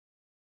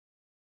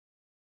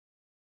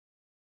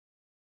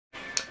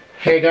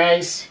Hey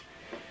guys,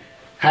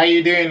 how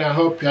you doing? I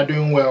hope you're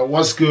doing well.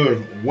 What's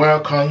good?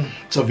 Welcome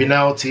to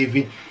Vinyl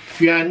TV. If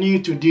you are new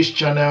to this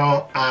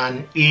channel,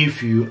 and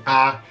if you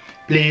are,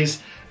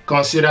 please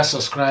consider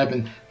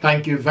subscribing.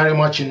 Thank you very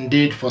much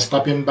indeed for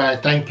stopping by.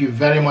 Thank you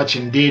very much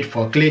indeed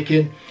for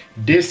clicking.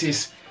 This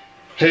is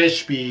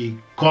HP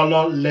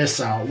Color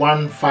Laser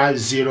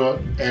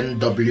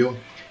 150NW.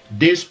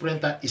 This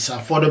printer is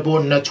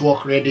affordable,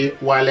 network ready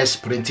wireless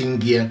printing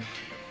gear.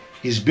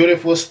 It's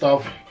beautiful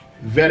stuff,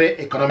 very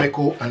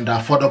economical and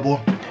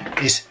affordable.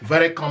 It's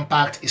very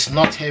compact, it's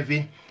not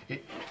heavy.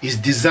 It's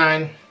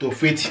designed to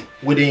fit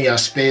within your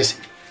space,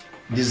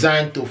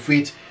 designed to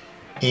fit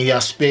in your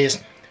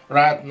space.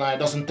 Right now it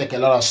doesn't take a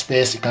lot of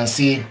space. You can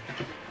see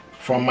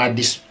from my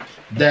desk,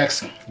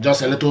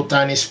 just a little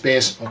tiny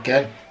space.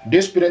 Okay,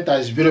 this printer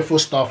is beautiful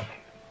stuff,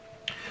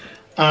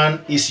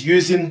 and it's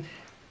using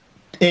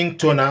ink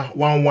toner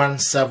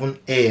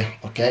 117A.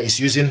 Okay, it's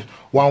using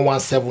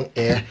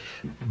 117A,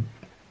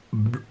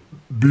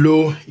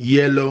 blue,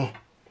 yellow,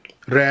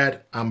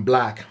 red and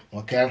black.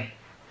 Okay,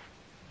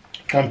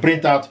 can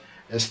print out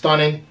a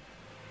stunning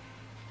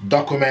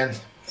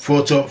document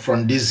photo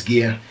from this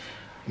gear.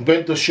 I'm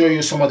going to show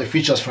you some of the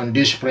features from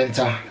this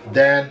printer,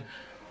 then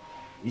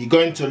you're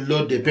going to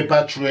load the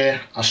paper tray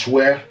as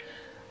well,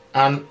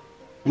 and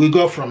we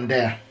go from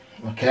there.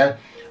 Okay,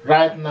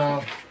 right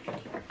now,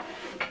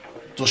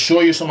 to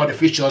show you some of the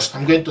features,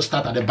 I'm going to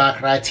start at the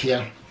back right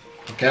here.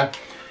 Okay,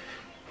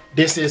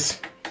 this is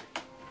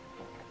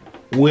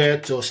where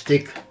to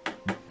stick.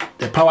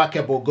 The power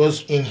cable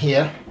goes in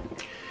here.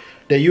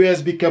 The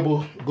USB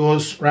cable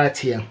goes right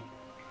here.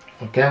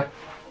 Okay,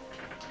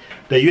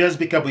 the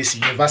USB cable is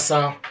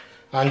universal.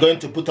 I'm going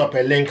to put up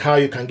a link how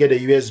you can get a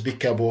USB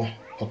cable,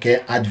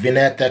 okay, at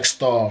Vinyl Tech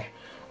store.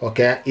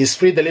 Okay, it's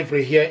free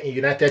delivery here in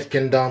United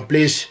Kingdom.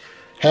 Please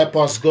help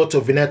us, go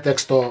to Vinyl Tech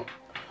store.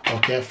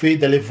 Okay, free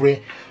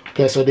delivery.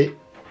 Okay, so the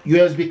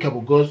USB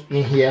cable goes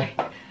in here.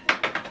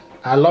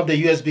 I love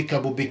the USB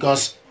cable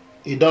because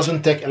it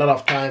doesn't take a lot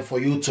of time for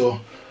you to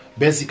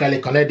basically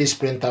connect this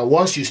printer.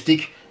 Once you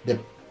stick the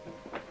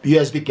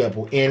USB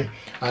cable in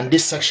and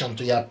this section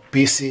to your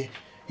PC,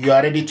 you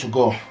are ready to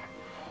go,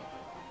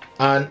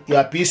 and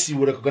your PC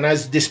will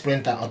recognize this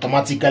printer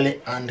automatically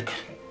and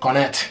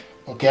connect.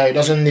 Okay, it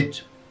doesn't need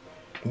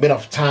a bit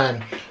of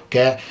time.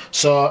 Okay,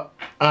 so,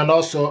 and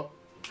also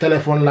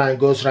telephone line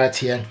goes right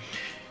here.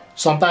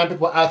 Sometimes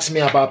people ask me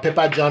about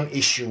paper jam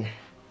issue.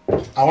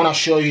 I want to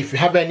show you, if you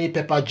have any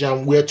paper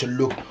jam, where to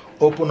look.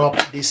 Open up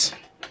this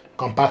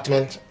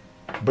compartment,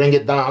 bring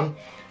it down,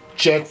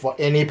 check for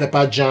any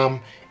paper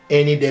jam,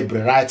 any debris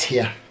right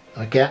here.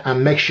 Okay,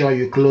 and make sure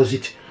you close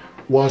it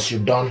once you're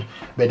done.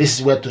 But this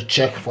is where to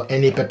check for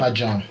any paper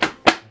jam.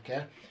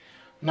 Okay,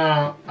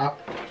 now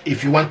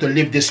if you want to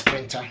leave this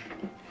printer,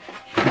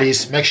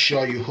 please make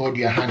sure you hold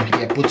your hand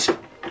here. Put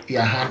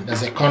your hand,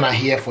 there's a corner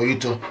here for you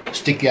to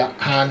stick your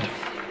hand,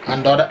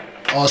 and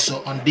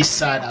also on this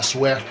side as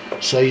well,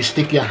 so you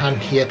stick your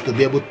hand here to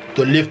be able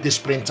to lift this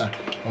printer.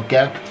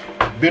 Okay,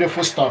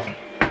 beautiful stuff.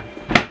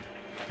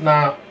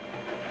 Now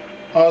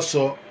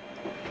also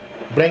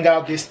bring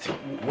out this,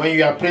 when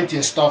you are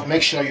printing stuff,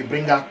 make sure you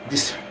bring out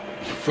this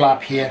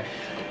flap here.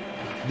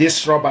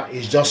 This rubber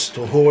is just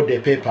to hold the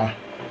paper,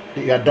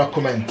 your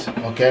document,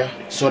 okay,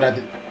 so that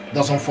it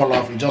doesn't fall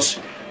off. You just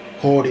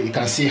hold it. You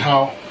can see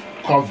how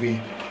curved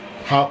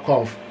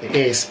it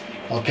is.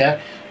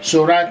 Okay,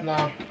 so right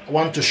now I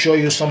want to show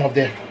you some of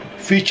the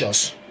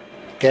features.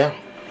 Okay,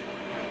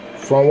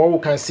 from what we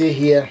can see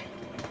here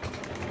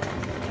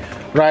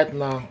right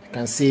now, you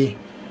can see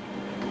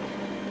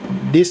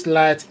this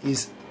light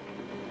is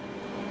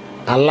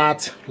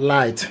alert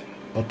light.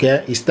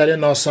 Okay, it's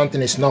telling us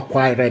something is not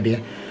quite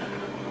ready,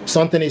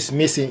 something is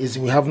missing, is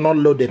we have not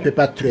loaded the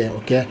paper tray.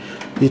 Okay,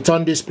 you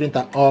turn this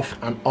printer off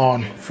and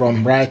on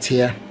from right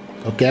here.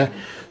 Okay,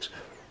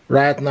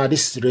 right now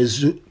this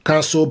is the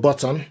cancel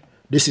button,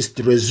 this is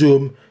to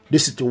resume,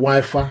 this is the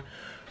Wi-Fi.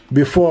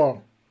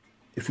 Before,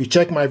 if you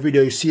check my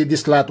video, you see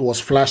this light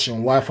was flashing,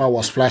 Wi-Fi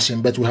was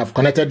flashing, but we have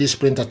connected this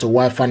printer to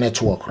Wi-Fi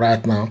network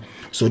right now.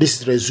 So this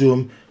is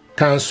resume,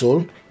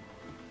 cancel,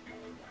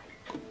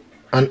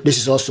 and this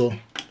is also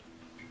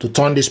to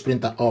turn this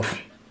printer off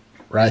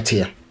right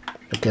here.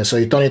 Okay, so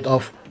you turn it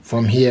off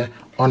from here.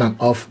 On and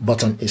off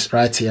button is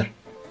right here.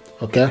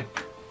 Okay,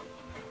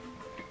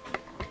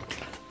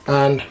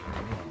 and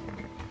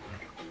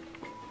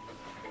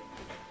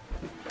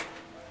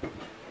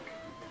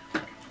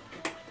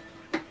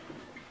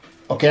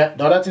okay,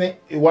 the other thing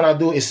you want to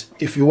do is,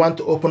 if you want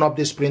to open up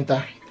this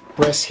printer,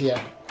 press here.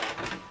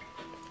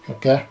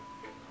 Okay,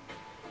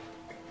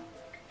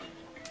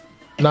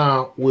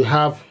 now we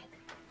have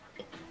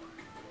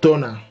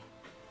toner,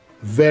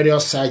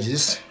 various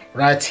sizes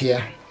right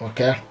here.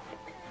 Okay,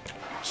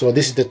 so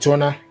this is the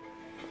toner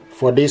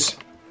for this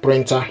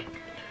printer,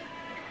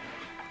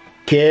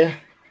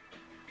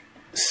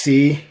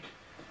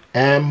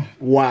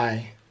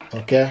 KCMY.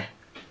 Okay,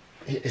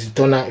 it's the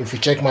toner. If you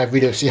check my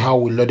video, see how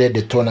we loaded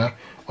the toner.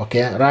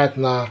 Okay, right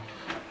now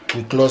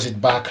we close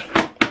it back.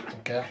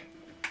 Okay,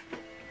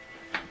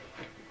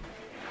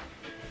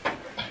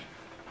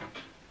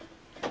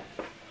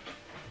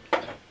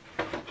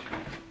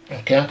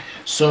 Okay,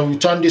 so we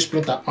turn this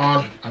printer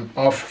on and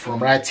off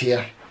from right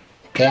here.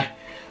 Okay,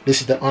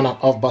 this is the on and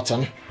off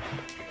button.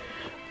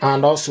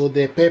 And also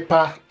the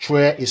paper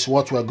tray is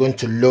what we're going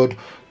to load.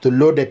 To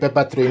load the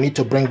paper tray, you need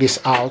to bring this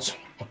out.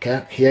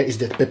 Okay, here is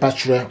the paper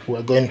tray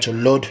we're going to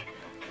load.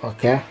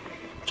 Okay,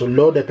 to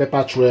load the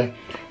paper tray,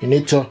 you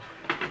need to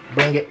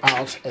bring it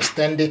out,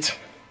 extend it.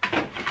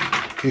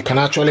 You can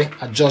actually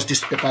adjust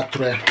this paper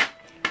tray.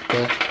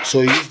 Okay,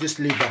 so use this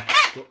lever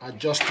to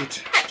adjust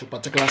it to a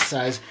particular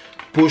size.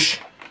 Push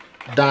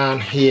down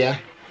here,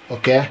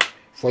 okay,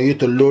 for you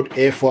to load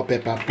A4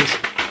 paper.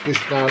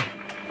 Push down,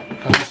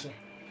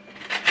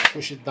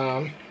 push it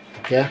down,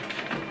 okay.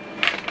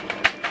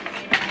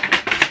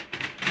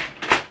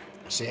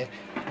 See,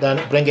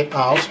 then bring it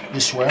out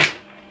this way,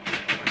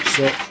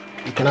 so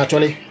you can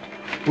actually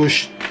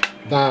push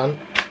down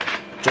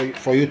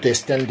for you to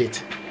extend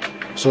it.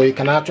 So you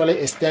can actually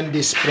extend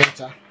this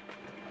printer.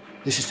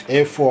 This is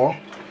A4,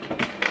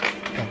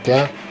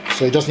 okay,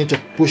 so you just need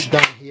to push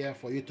down here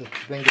for you to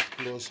bring it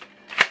close.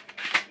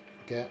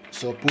 Okay,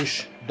 so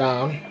push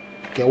down.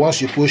 Okay,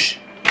 once you push,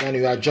 then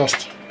you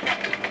adjust.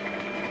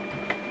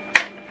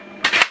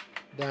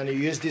 Then you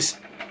use this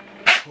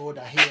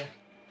holder here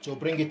to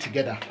bring it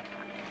together.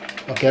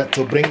 Okay,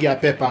 to bring your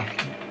paper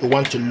you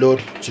want to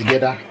load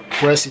together,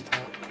 press it,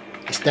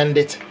 extend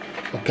it,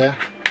 okay,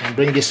 and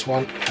bring this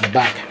one at the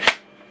back.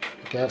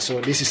 Okay,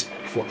 so this is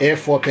for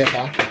A4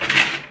 paper.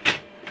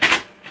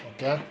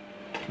 Okay,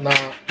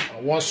 now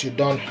once you're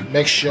done,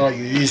 make sure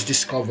you use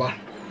this cover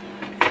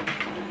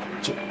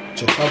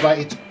to cover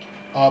it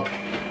up.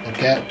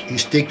 Okay, you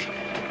stick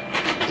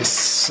the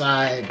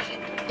side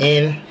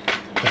in,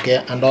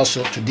 okay, and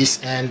also to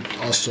this end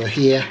also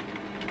here.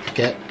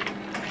 Okay,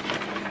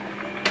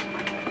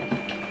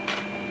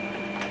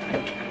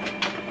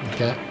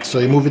 okay, so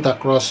you move it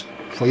across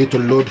for you to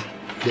load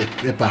the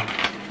paper.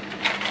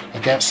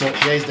 Okay, so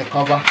here is the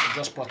cover,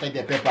 just protect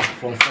the paper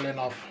from falling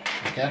off.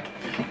 Okay,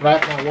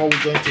 right now what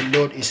we're going to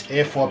load is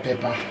A4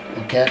 paper.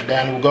 Okay,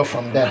 then we'll go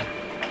from there.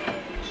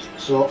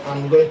 So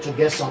I'm going to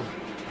get some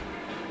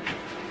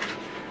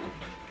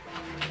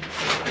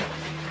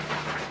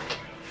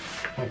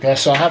okay,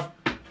 so I have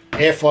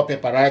A4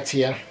 paper right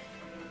here.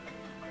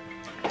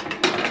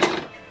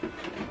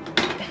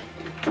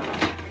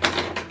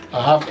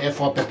 I have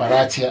A4 paper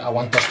right here. I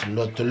want us to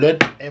load. To load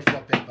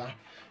A4 paper,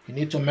 you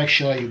need to make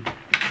sure you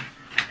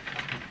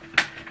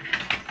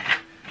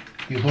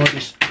hold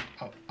this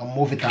and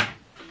move it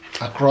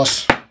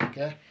across.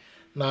 Okay,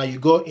 now you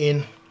go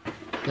in.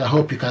 I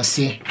hope you can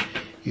see.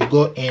 You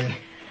go in.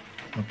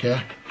 Okay,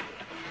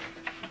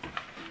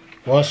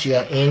 once you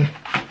are in,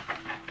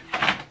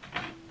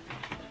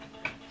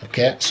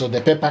 okay, so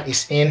the paper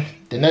is in.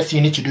 The next thing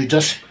you need to do is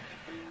just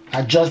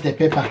adjust the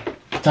paper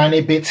a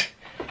tiny bit,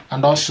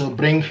 and also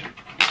bring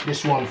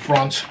this one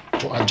front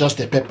to adjust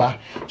the paper.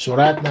 So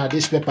right now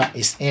this paper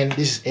is in.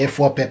 This is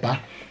A4 paper.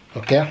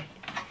 Okay,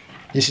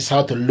 this is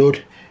how to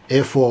load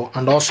A4,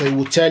 and also it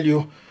will tell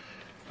you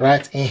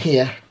right in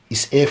here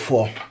is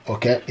A4.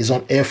 Okay, it's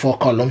on A4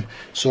 column.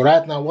 So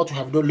right now what we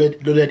have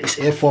loaded is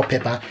A4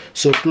 paper.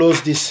 So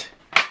close this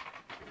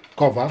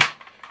cover.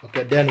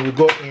 Okay, then we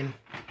go in.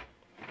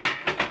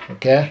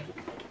 Okay,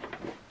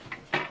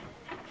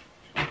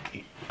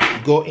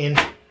 go in,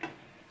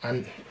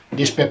 and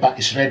this paper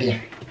is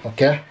ready.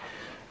 Okay,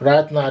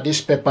 right now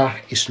this paper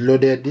is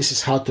loaded. This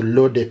is how to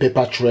load the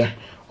paper tray.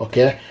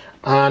 Okay,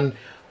 and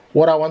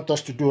what I want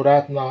us to do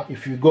right now,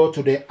 if you go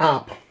to the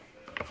app,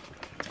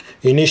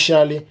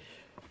 initially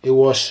it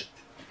was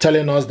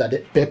telling us that the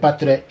paper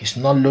tray is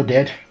not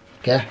loaded.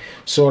 Okay,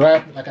 so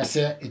right, like I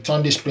said, you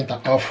turn this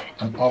printer off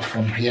and off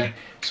from here.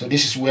 So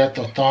this is where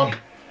to turn.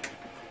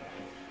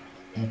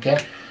 Okay,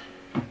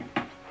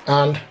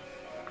 and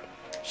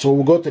so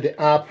we'll go to the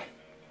app.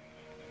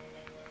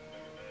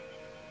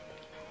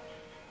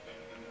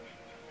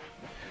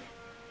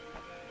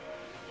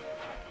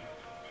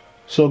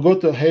 So go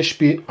to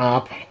HP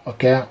app.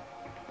 Okay,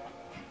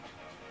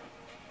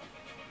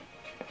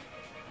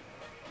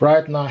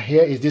 right now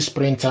here is this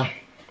printer.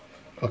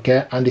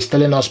 Okay, and it's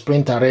telling us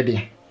printer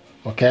ready.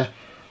 Okay,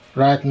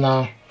 right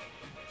now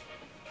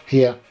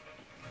here,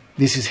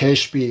 this is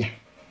HP.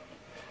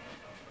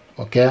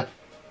 Okay,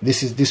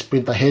 this is this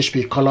printer,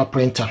 HP color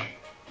printer,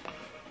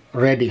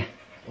 ready.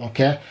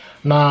 Okay,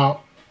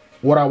 now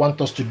what I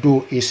want us to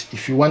do is,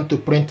 if you want to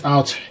print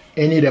out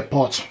any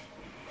report,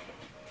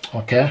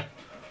 okay,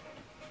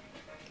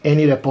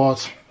 any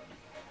report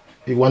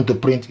you want to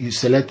print, you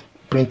select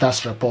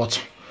printers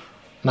report.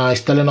 Now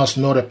it's telling us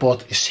no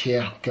report is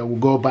here. Okay, we'll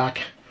go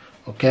back.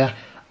 Okay,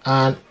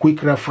 and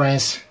quick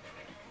reference,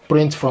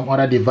 print from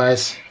other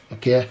device.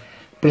 Okay,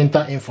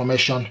 printer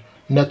information,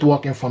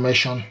 network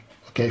information.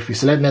 Okay, if you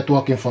select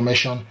network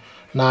information,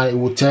 now it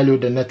will tell you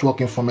the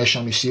network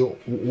information. You see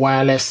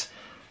wireless,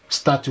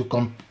 start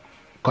to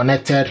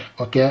connected.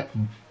 Okay,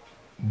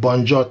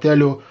 bonjour, tell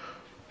you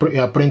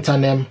your printer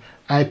name,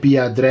 IP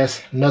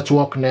address,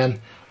 network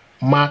name,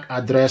 MAC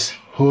address,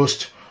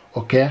 host.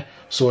 Okay,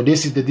 so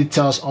this is the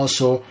details.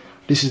 Also,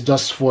 this is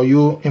just for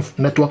you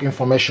network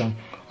information.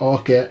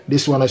 Okay,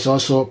 this one is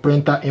also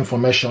printer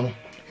information.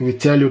 It will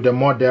tell you the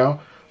model,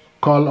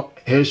 color,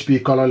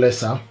 HP color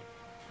laser,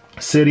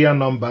 serial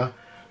number,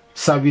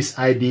 service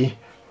ID,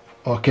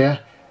 okay,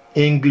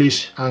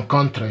 English and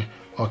country.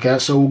 Okay,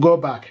 so we'll go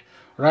back.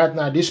 Right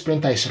now this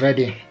printer is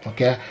ready.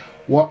 Okay,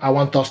 what I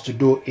want us to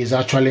do is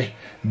actually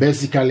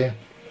basically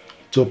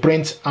to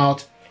print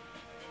out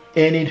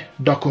any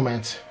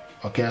document.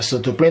 Okay, so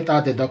to print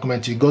out the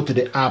document, you go to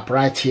the app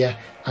right here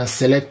and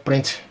select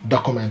print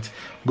document.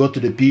 Go to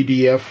the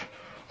PDF.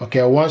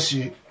 Okay, once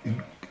you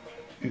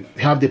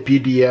have the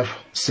PDF,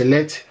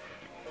 select.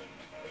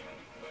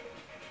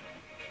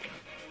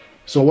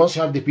 So once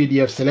you have the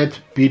PDF,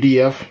 select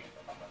PDF.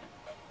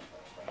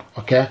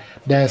 Okay,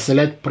 then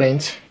select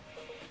print.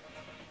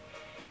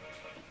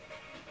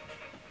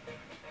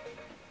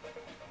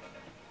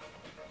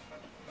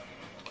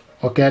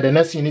 Okay, the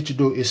next thing you need to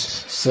do is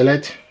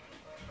select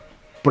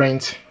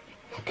print.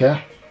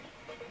 Okay,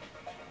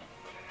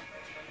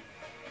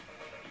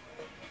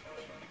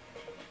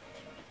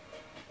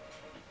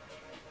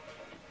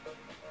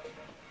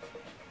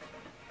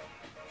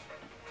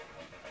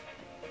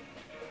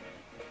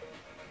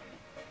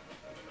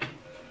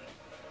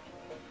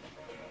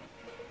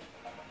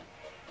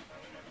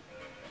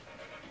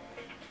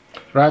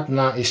 right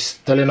now it's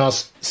telling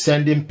us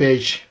sending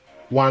page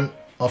 1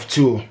 of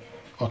 2.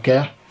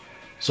 Okay,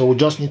 so we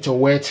just need to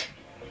wait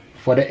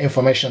for the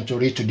information to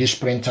reach to this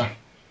printer.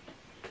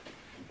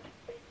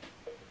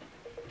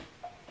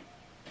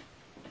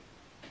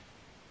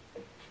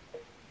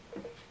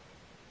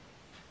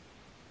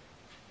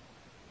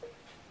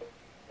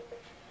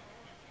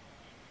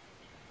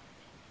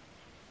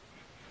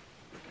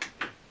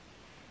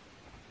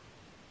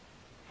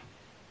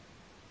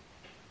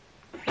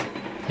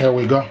 Here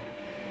we go.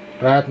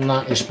 Right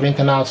now it's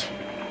printing out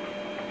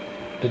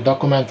the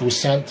document we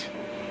sent.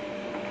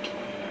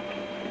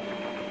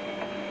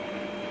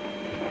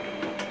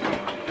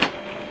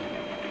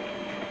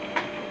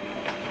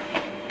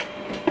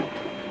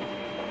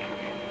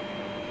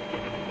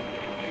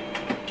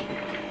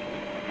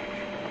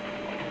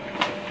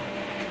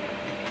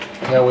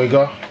 Here we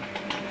go.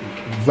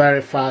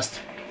 Very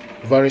fast,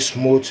 very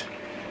smooth.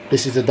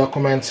 This is the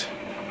document.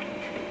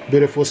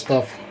 Beautiful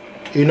stuff.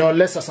 You know,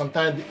 laser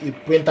sometimes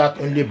it print out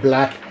only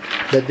black,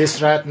 but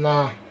this right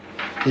now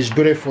is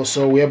beautiful.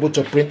 So we're able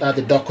to print out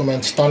the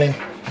document. Stunning,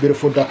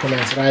 beautiful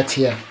documents right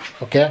here.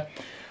 Okay,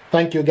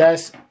 thank you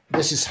guys.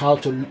 This is how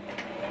to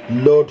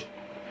load,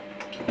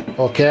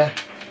 okay,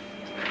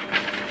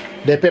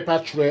 the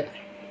paper tray,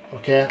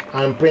 okay,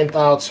 and print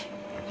out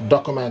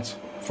documents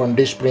from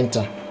this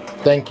printer.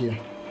 Thank you.